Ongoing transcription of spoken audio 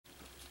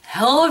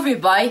Hello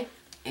everybody,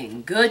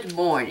 and good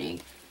morning.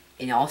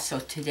 And also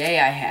today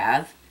I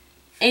have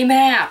a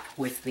map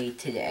with me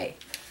today.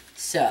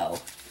 So,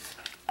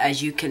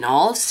 as you can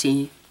all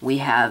see, we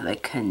have a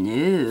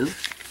canoe.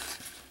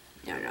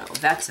 No,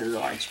 that's a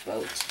large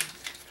boat.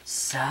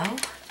 So,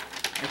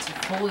 let's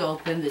pull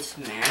open this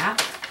map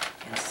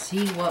and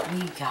see what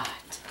we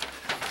got.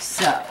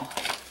 So,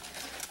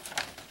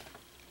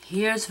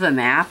 here's the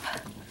map.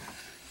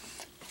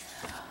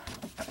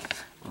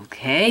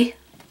 Okay.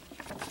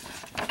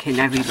 Can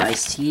everybody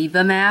see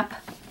the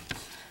map?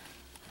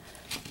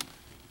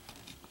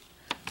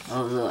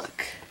 Oh,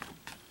 look.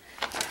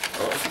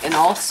 And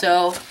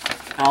also,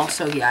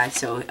 yeah,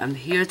 so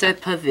here's the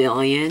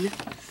pavilion.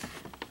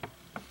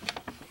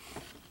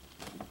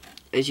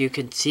 As you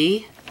can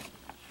see,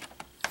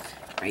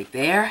 right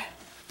there.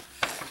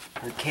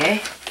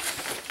 Okay.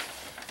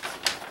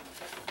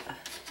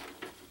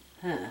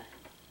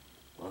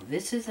 Well,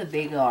 this is a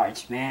big,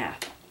 large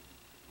map.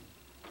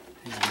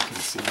 As you can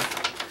see.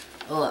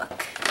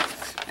 Look.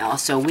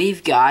 Also,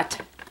 we've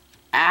got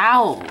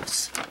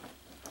owls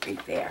right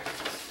there.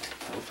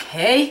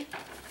 Okay.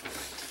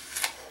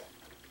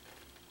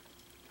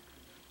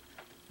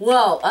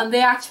 Well,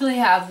 they actually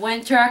have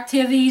winter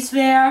activities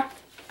there.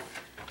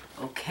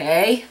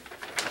 Okay.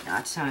 Now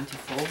it's time to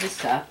fold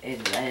this up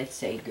and let it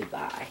say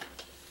goodbye.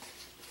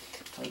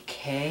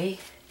 Okay.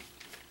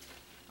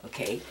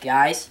 Okay,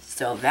 guys,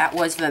 so that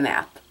was the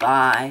map.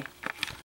 Bye.